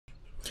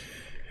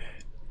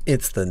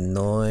It's the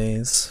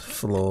noise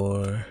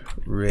floor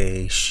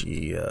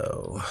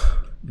ratio.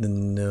 The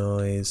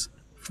noise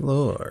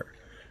floor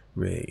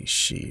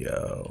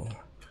ratio.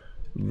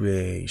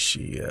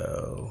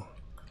 Ratio.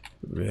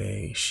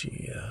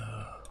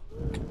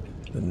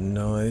 The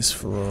noise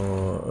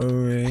floor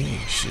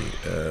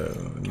ratio.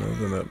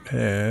 Nothing up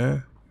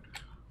here.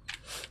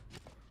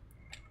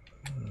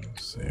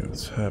 Let's see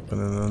what's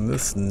happening on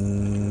this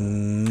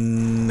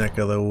neck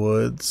of the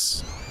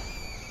woods.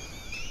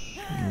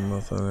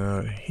 Nothing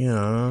out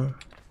here.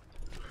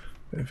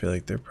 I feel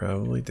like they're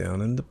probably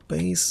down in the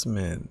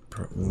basement,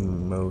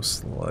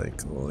 most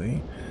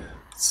likely.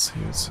 Let's see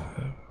what's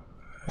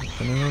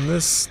happening on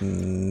this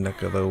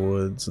neck of the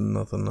woods.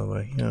 Nothing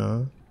over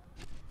here.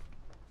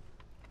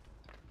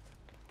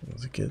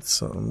 Let's get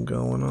something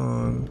going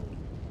on.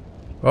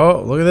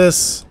 Oh, look at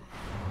this!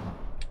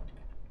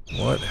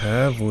 What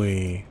have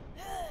we?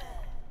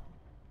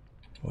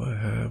 What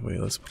have we?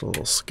 Let's put a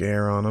little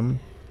scare on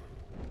them.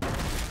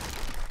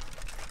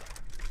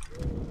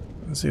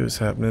 Let's see what's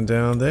happening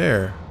down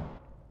there.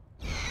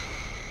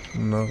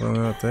 Nothing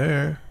out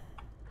there.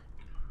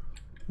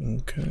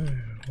 Okay,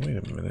 wait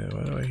a minute.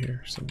 Why do I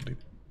hear somebody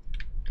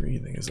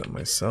breathing? Is that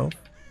myself?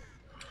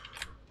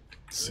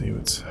 Let's see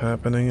what's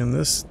happening in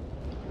this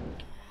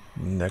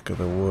neck of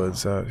the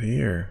woods out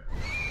here.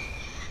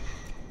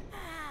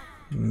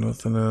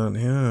 Nothing out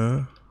here.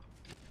 I'm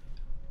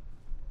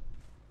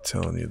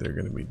telling you, they're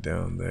gonna be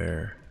down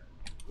there.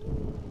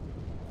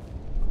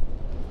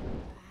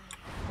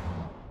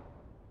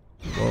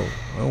 Whoa,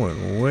 I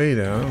went way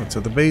down to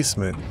the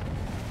basement.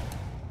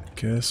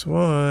 Guess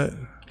what?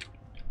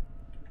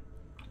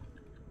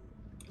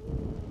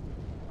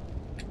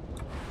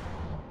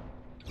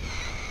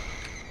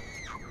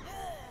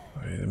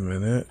 Wait a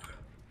minute.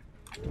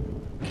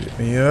 Get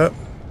me up.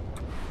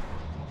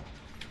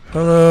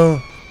 Hello?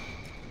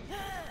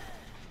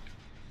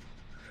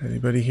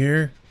 Anybody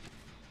here?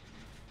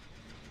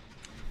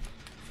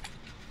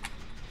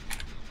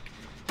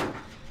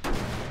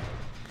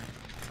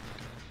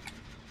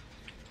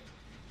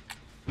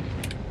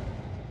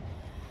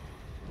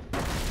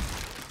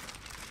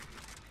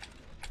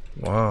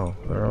 Wow,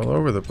 they're all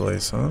over the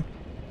place, huh?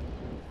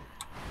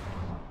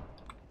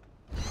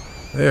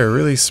 They are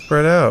really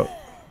spread out.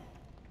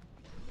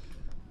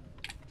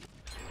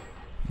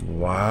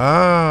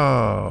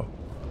 Wow.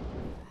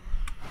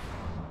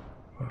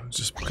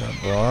 Just got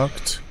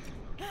blocked.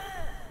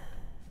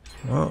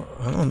 Well,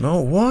 I don't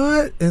know.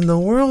 What in the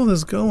world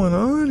is going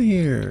on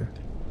here?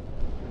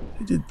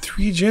 They did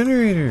 3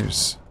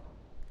 generators.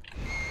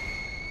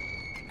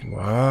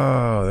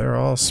 Wow, they're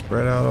all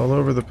spread out all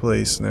over the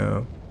place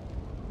now.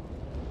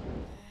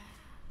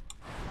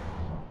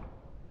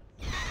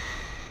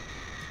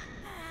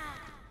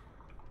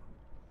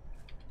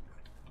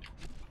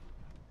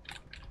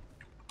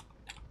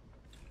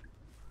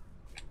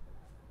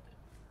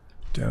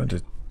 Down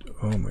to,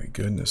 oh my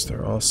goodness,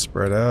 they're all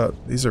spread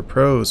out. These are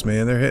pros,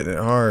 man. They're hitting it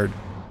hard.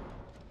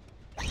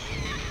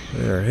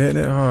 They are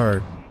hitting it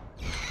hard.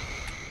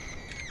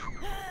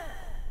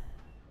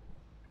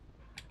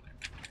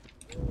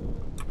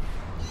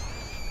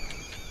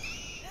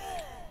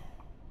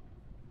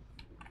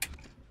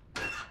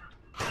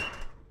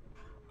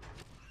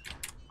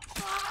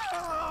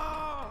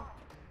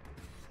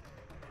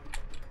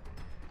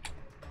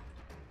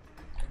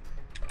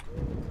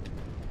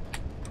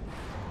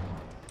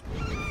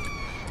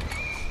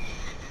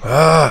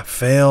 Ah,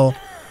 fail.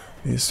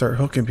 Need to start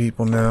hooking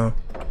people now.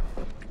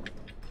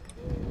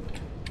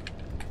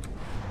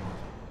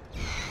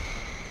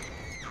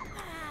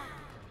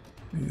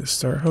 Need to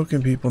start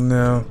hooking people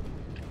now.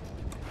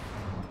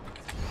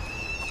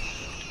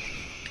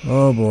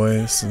 Oh boy,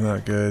 this is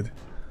not good.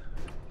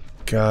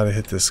 Gotta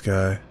hit this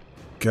guy.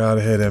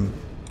 Gotta hit him.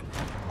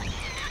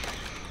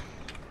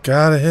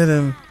 Gotta hit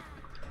him.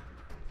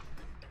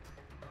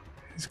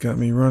 He's got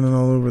me running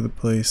all over the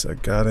place. I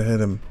gotta hit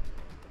him.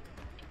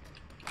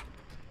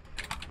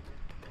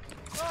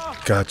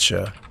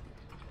 Gotcha.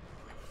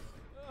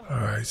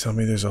 Alright, tell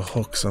me there's a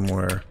hook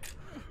somewhere.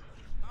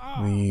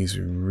 Please,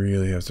 we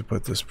really have to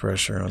put this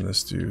pressure on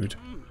this dude.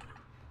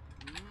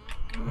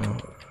 Oh.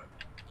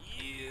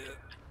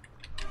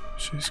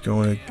 She's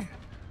going to...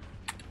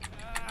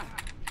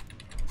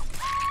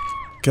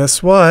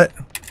 Guess what?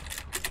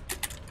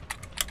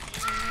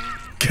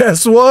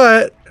 Guess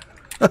what?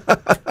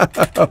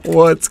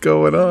 What's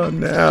going on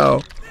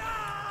now?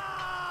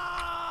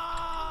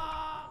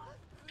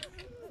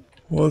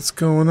 What's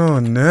going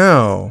on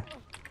now?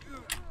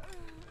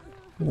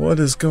 What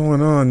is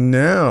going on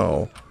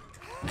now?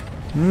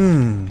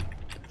 Didn't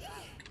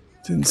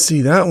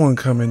see that one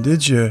coming,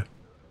 did you?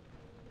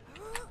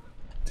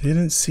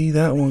 Didn't see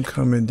that one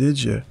coming,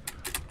 did you?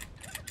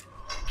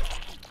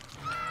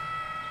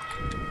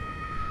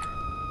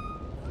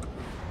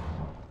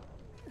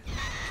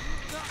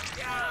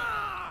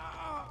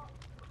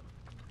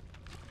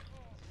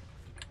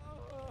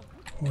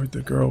 Where'd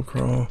the girl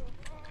crawl?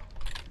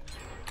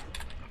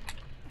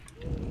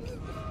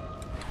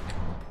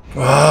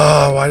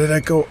 Ah, why did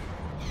I go?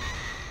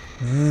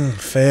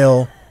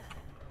 Fail.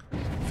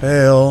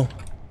 Fail.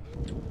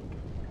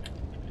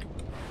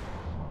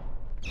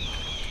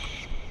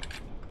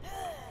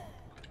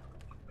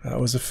 That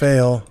was a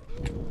fail.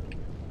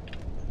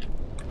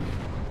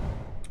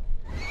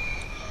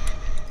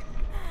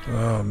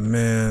 Oh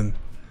man,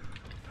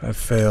 I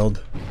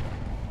failed.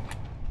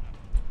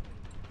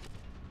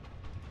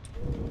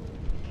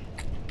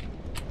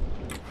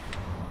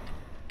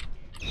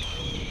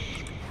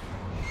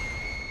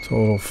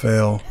 Total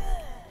fail.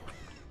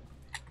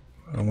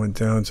 I went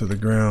down to the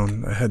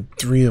ground. I had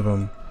 3 of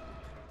them.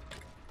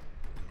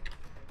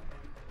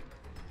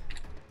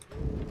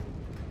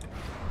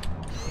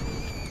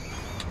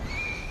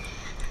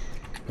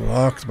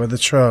 Blocked by the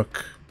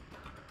truck.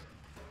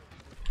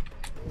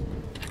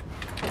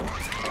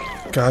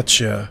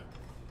 Gotcha.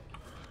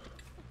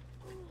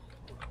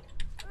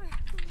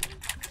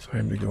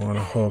 Time to go on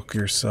a hook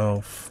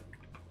yourself.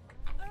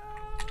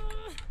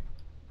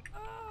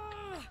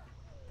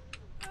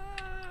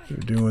 You're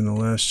doing the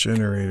last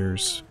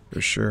generators,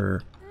 for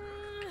sure.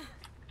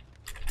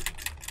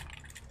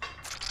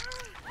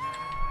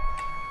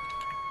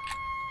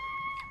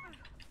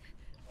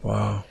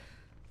 Wow.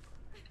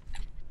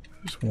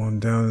 There's one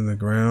down in the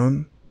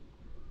ground.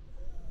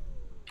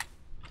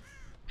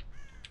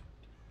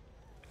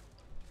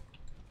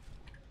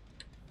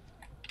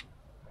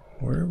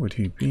 Where would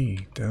he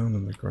be? Down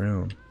in the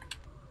ground.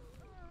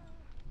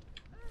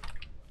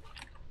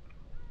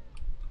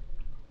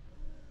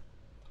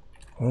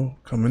 Oh,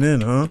 coming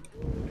in, huh?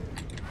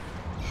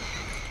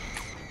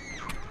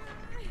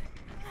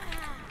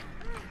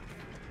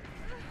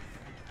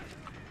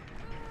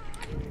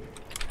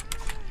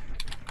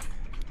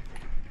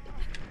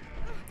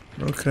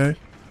 Okay.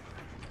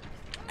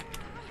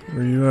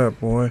 Where you at,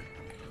 boy?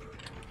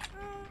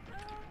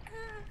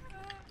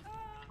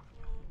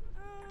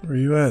 Where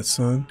you at,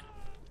 son?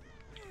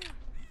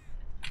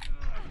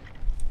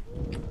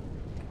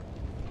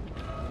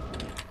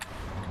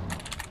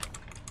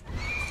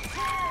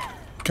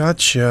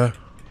 Gotcha.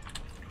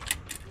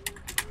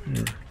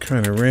 You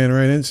kind of ran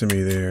right into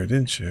me there,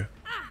 didn't you?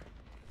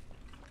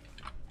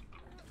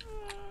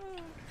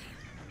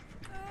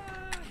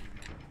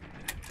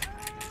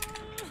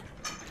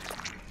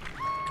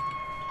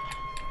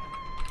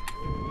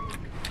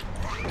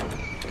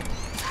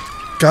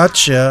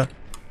 Gotcha.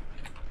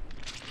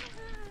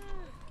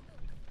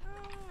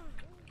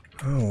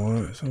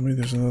 Oh, tell me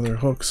there's another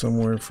hook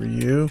somewhere for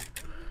you.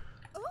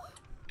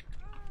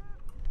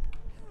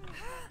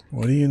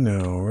 What do you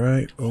know?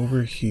 Right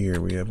over here,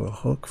 we have a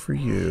hook for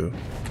you.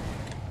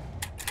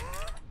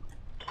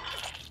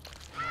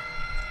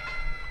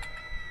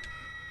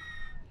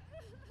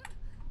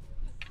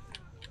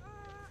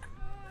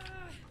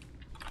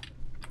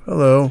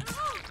 Hello.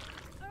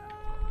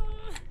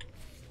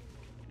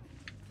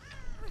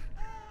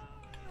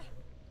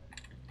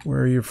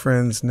 Where are your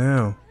friends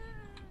now?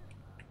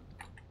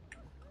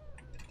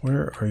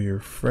 Where are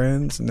your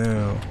friends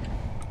now?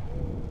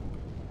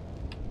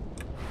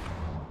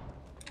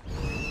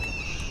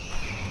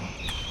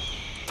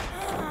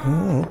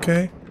 Oh,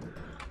 okay.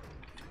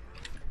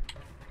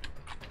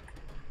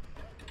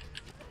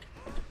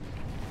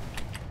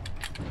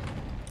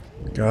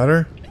 Got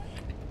her?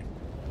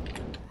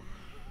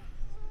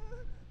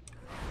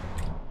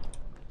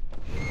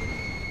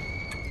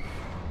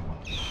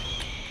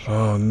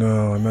 Oh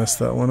no, I messed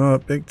that one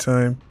up big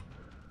time.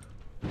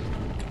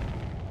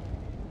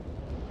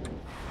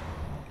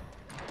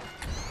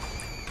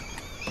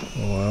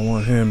 Oh, I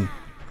want him.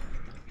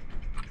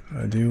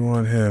 I do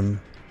want him.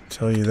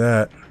 Tell you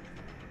that.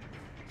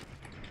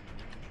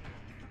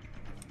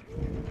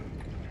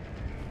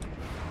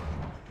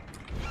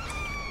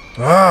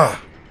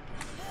 Ah!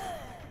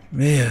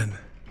 Man.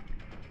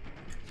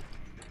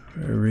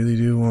 I really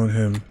do want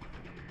him.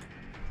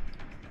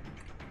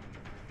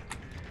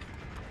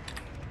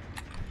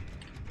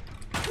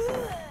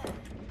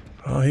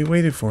 Oh, he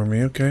waited for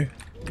me, okay.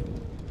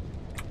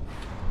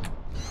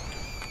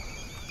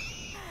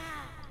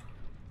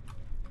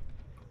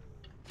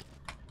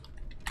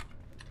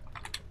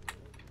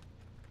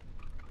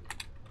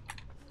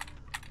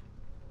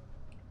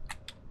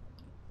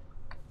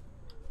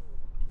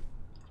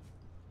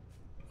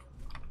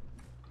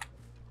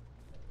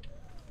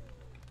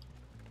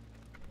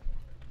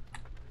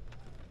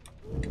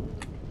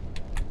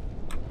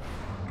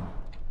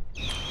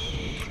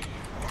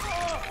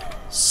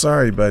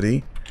 Sorry,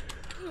 buddy.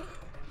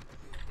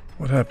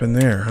 What happened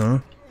there, huh?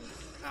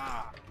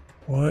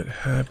 What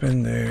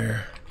happened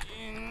there?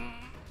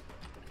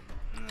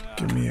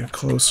 Give me a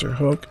closer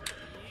hook.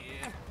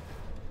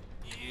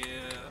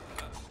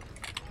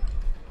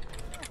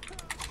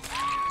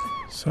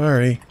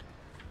 Sorry.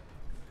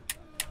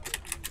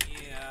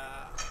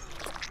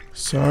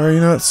 Sorry,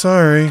 not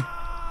sorry.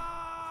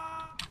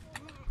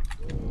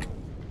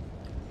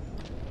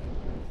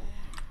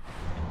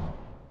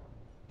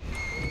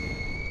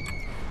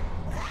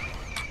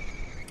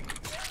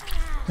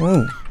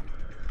 Oh,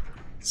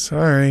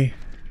 sorry.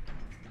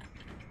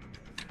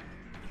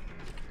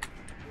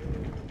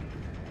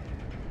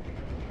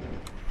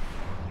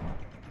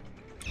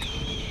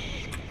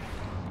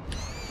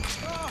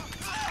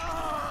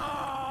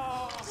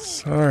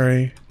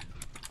 Sorry.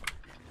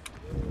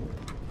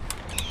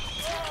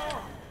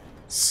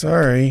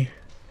 Sorry.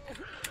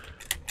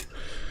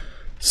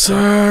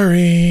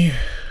 Sorry.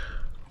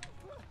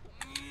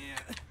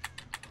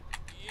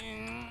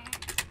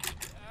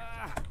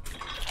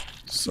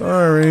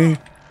 Sorry.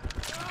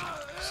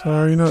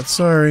 Sorry, not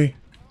sorry.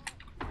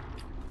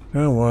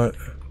 Now what?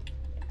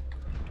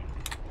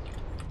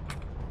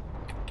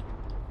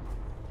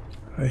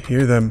 I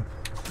hear them.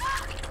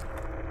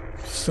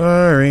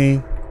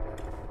 Sorry.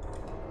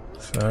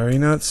 Sorry,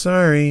 not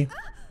sorry.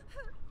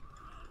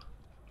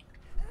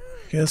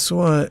 Guess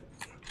what?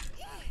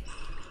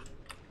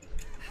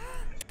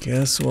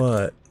 Guess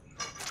what?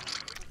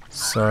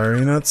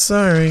 Sorry, not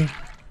sorry.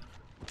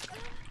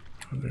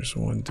 Oh, there's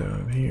one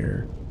down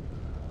here.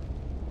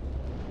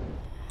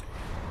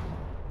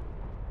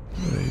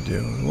 What are they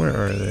doing? Where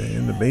are they?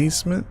 In the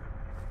basement?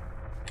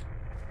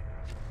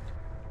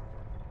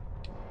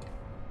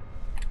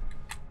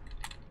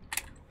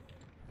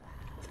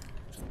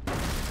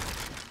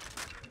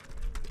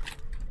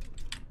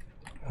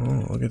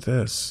 Oh, look at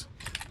this.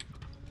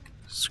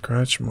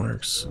 Scratch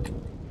marks.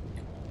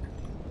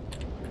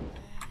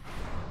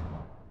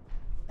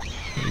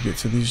 Gotta get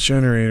to these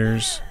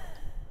generators.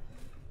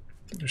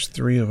 There's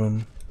 3 of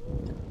them.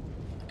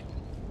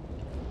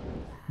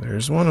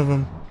 There's one of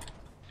them.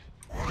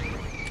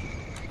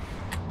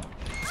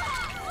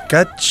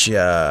 Gotcha!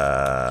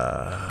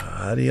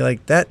 How do you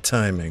like that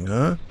timing,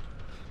 huh?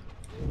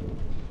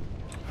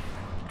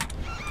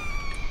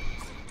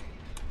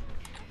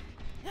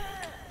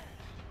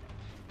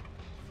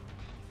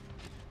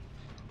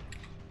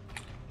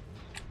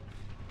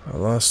 I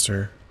lost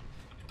her.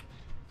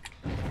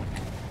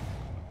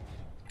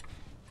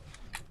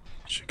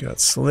 She got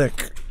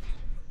slick.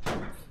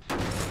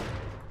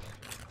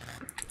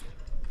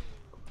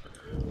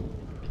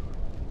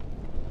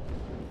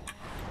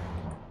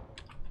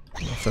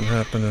 Nothing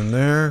happening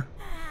there.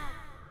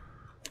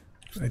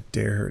 I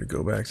dare her to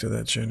go back to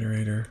that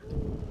generator.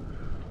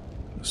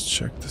 Let's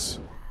check this.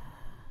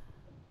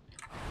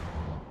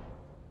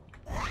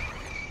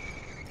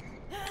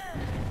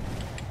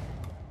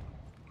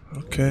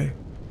 Okay.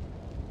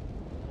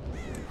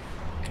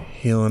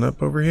 Healing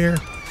up over here?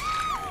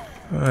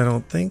 I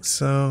don't think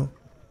so.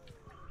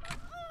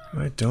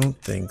 I don't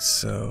think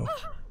so.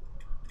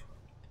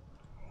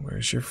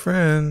 Where's your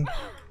friend?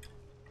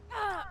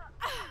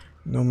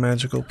 No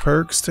magical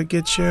perks to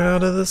get you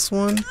out of this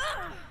one?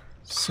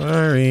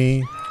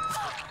 Sorry.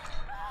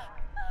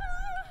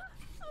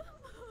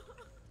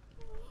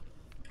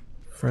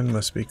 Friend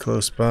must be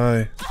close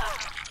by.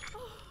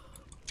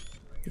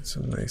 Get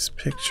some nice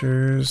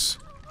pictures.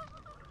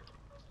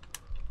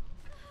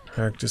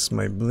 Practice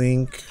my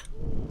blink.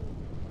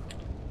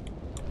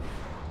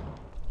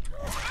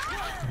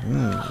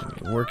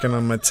 Working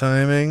on my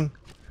timing.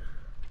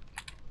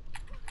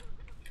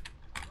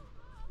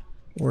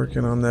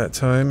 Working on that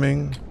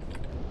timing.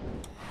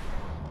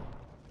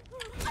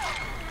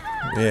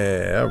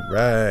 Yeah,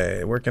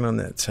 alright. Working on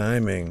that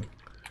timing.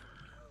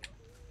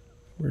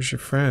 Where's your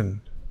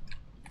friend?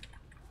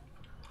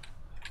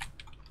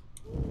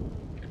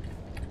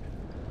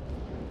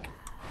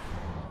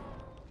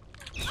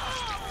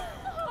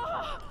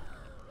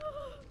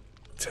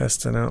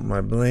 Testing out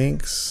my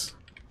blinks.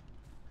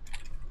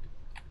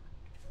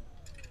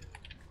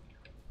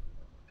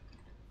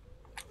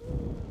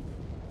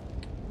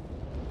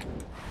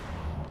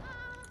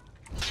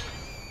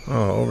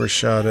 Oh,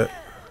 overshot it.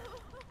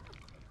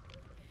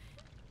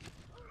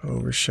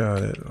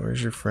 Overshot it.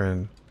 Where's your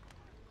friend?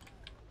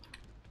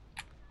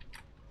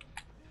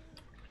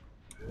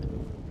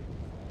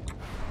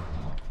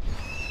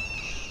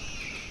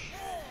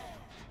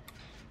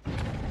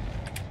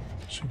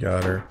 She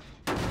got her.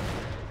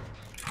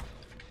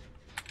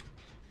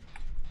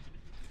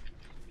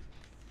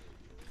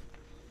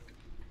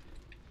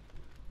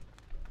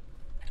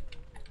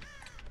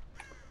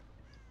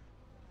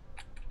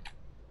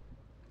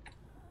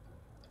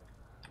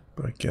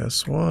 But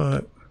guess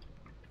what?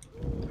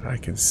 I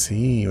can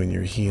see when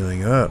you're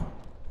healing up.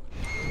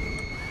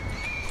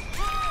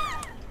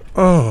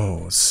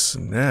 Oh,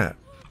 snap.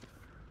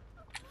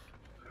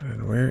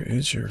 And where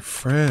is your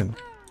friend?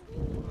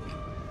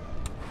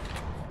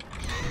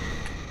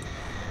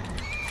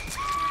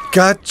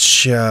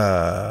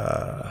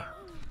 Gotcha!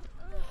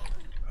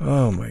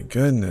 Oh my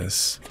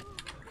goodness.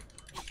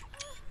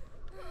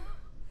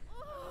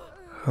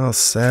 How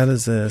sad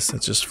is this?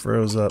 It just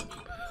froze up.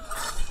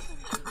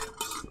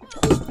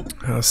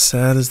 How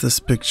sad is this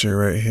picture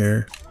right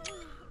here?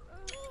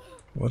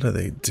 What are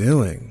they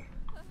doing?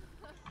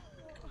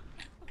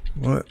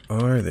 What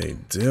are they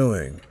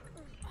doing?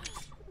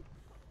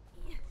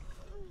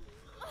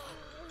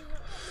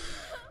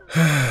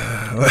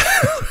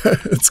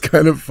 It's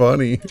kind of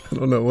funny. I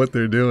don't know what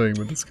they're doing,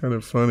 but it's kind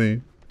of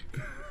funny.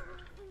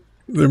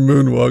 They're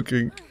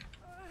moonwalking.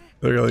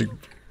 They're like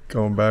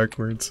going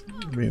backwards,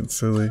 being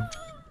silly.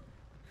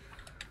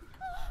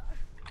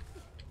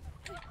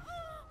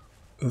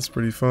 That's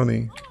pretty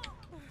funny.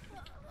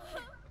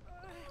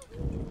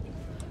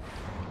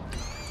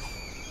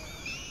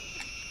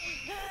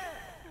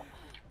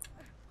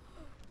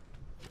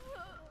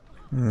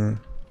 I'm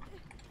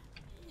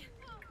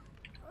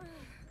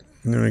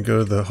gonna go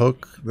to the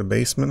hook, the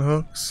basement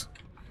hooks.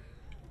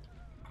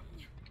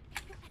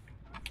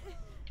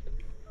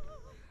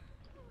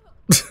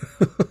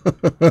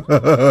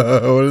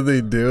 What are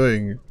they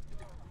doing?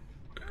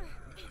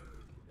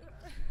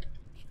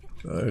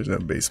 Oh, there's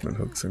not basement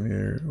hooks in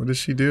here. What is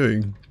she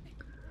doing?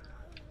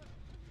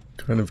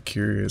 Kind of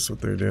curious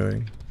what they're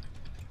doing.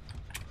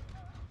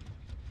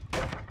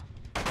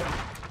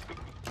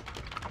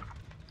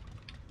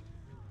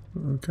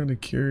 I'm kind of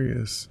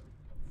curious.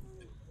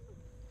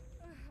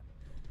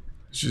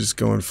 She's just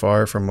going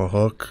far from a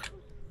hook.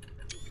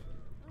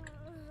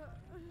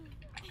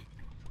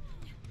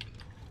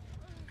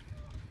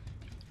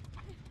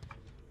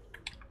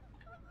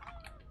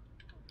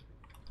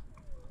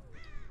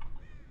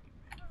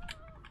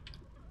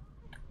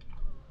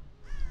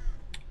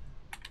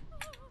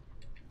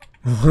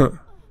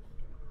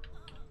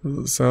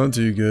 Doesn't sound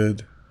too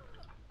good.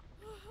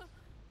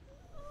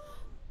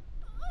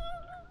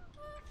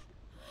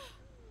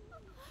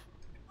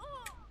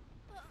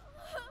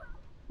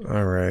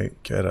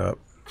 Alright, get up.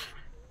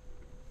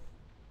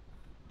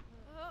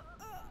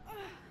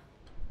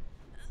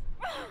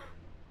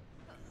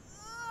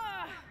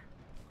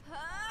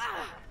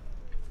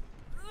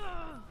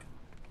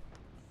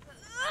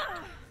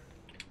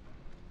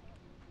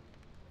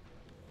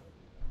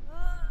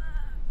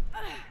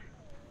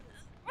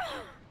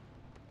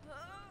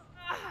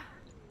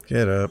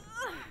 Get up.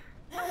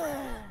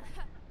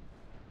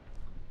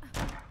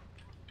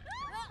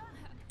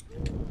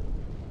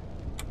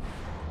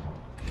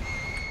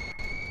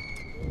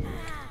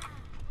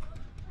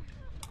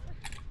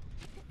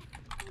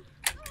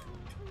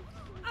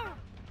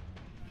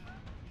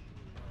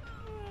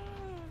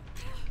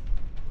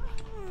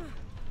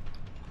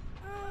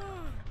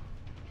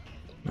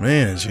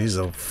 Man, she's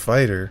a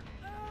fighter.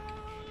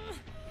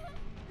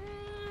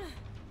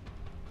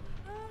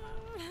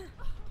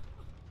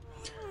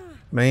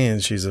 Man,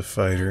 she's a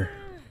fighter.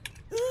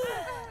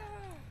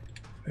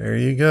 There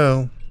you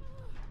go.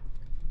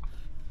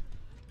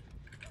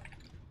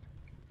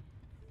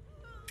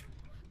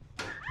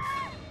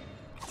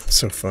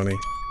 So funny.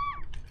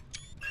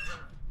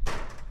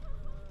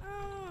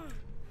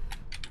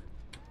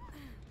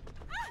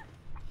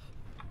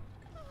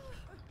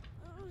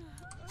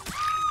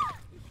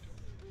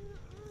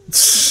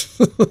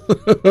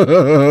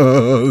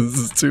 This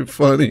is too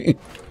funny.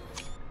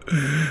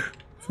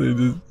 They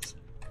just...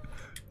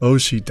 Oh,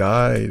 she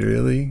died,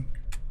 really?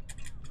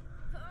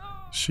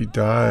 She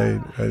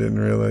died. I didn't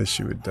realize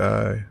she would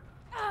die.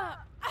 I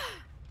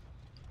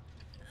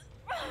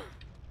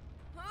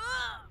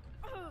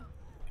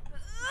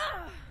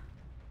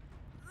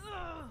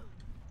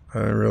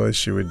didn't realize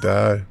she would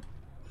die.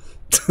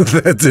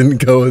 That didn't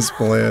go as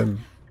planned.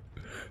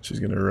 She's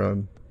gonna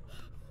run.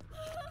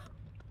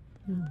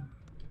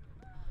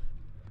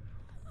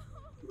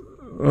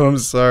 Oh, I'm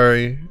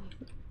sorry.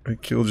 I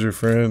killed your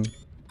friend.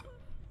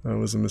 That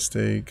was a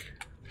mistake.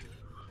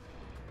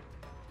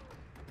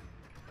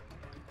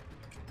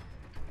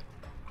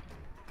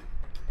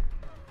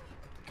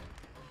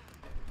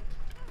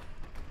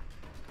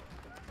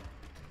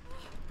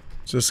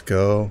 Just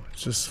go.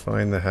 Just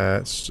find the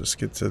hatch. Just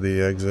get to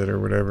the exit or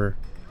whatever.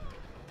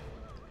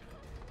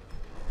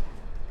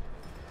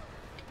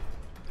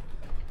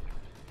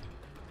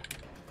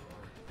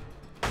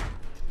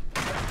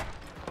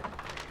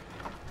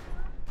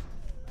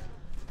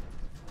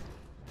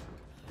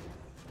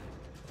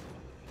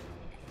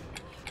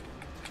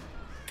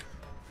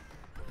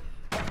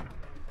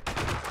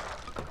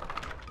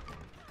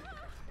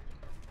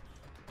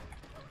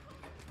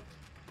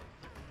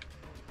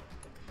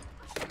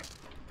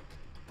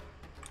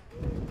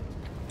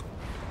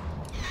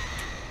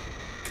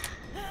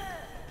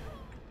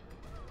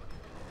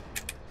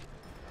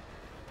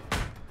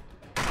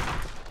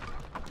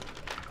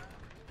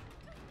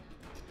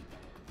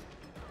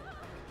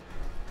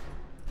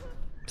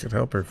 Could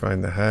help her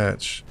find the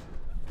hatch.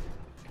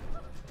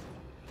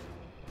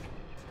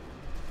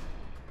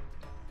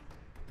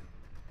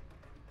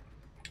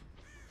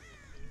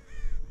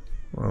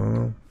 I don't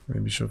know.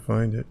 Maybe she'll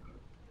find it.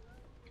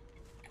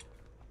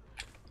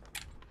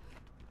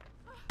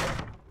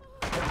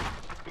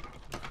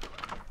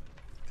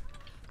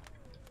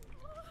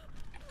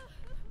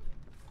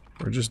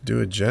 Or just do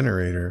a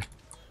generator.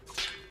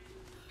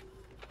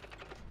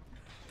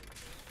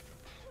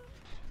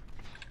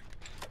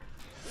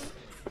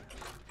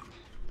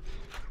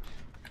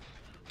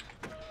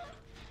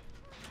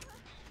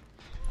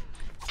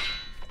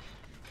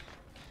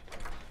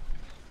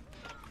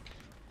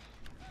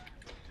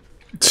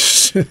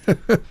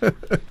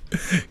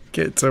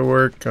 Get to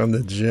work on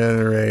the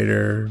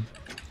generator.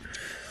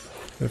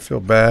 I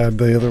feel bad.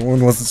 The other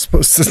one wasn't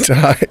supposed to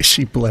die.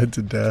 She bled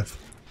to death.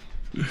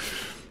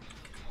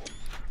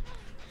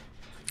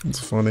 It's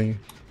funny.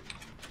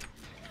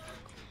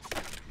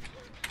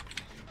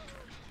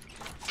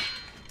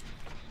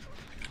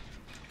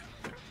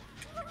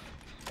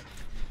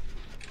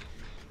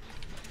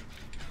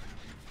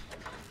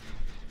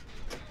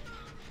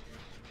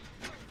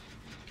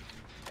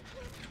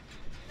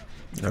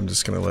 I'm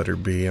just gonna let her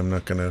be. I'm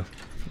not gonna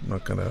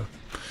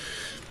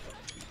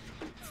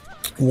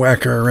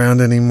whack her around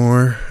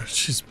anymore.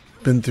 She's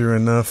been through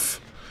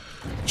enough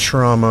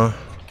trauma.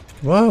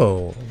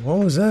 Whoa, what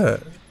was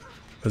that?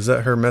 Was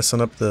that her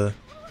messing up the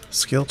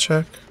skill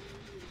check?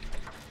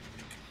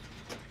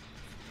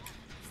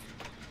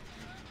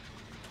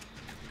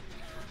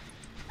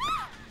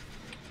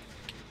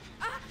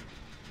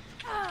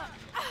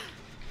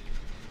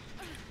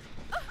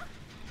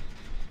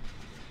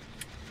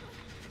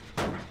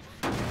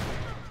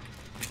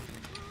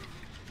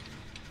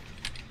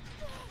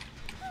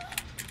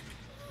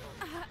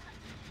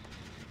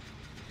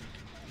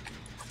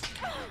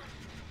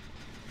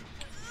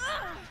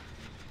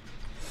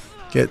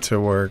 Get to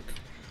work.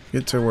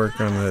 Get to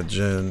work on that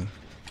gen.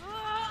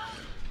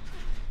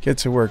 Get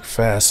to work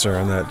faster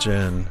on that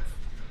gen.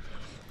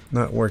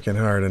 Not working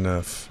hard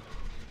enough.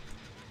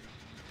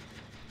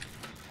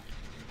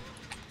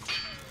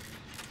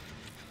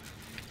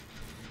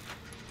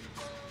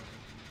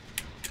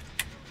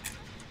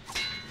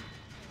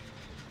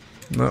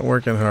 Not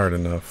working hard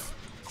enough.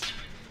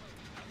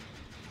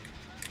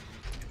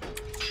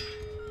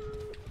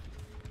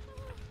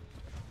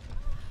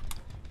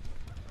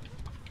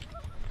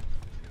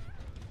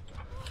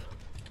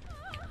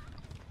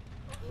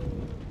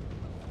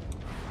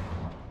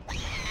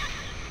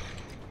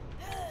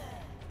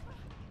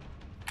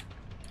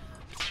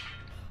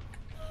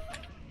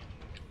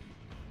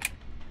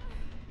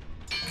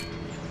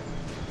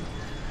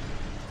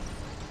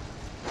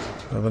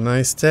 Have a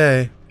nice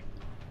day.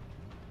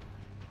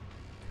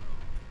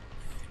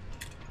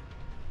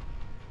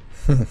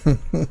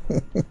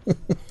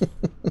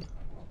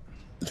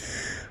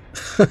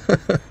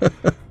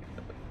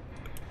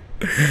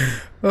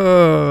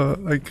 Oh,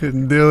 I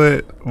couldn't do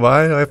it.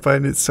 Why do I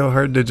find it so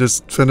hard to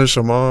just finish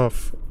them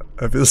off?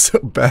 I feel so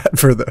bad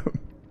for them.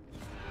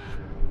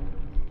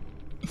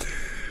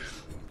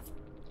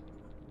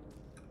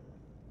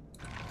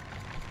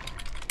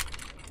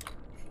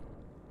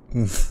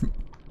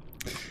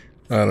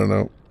 I don't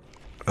know.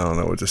 I don't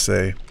know what to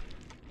say.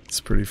 It's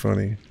pretty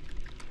funny.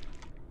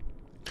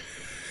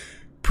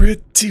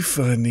 Pretty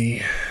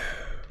funny.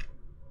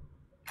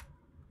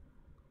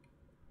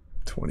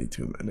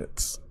 22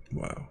 minutes.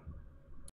 Wow.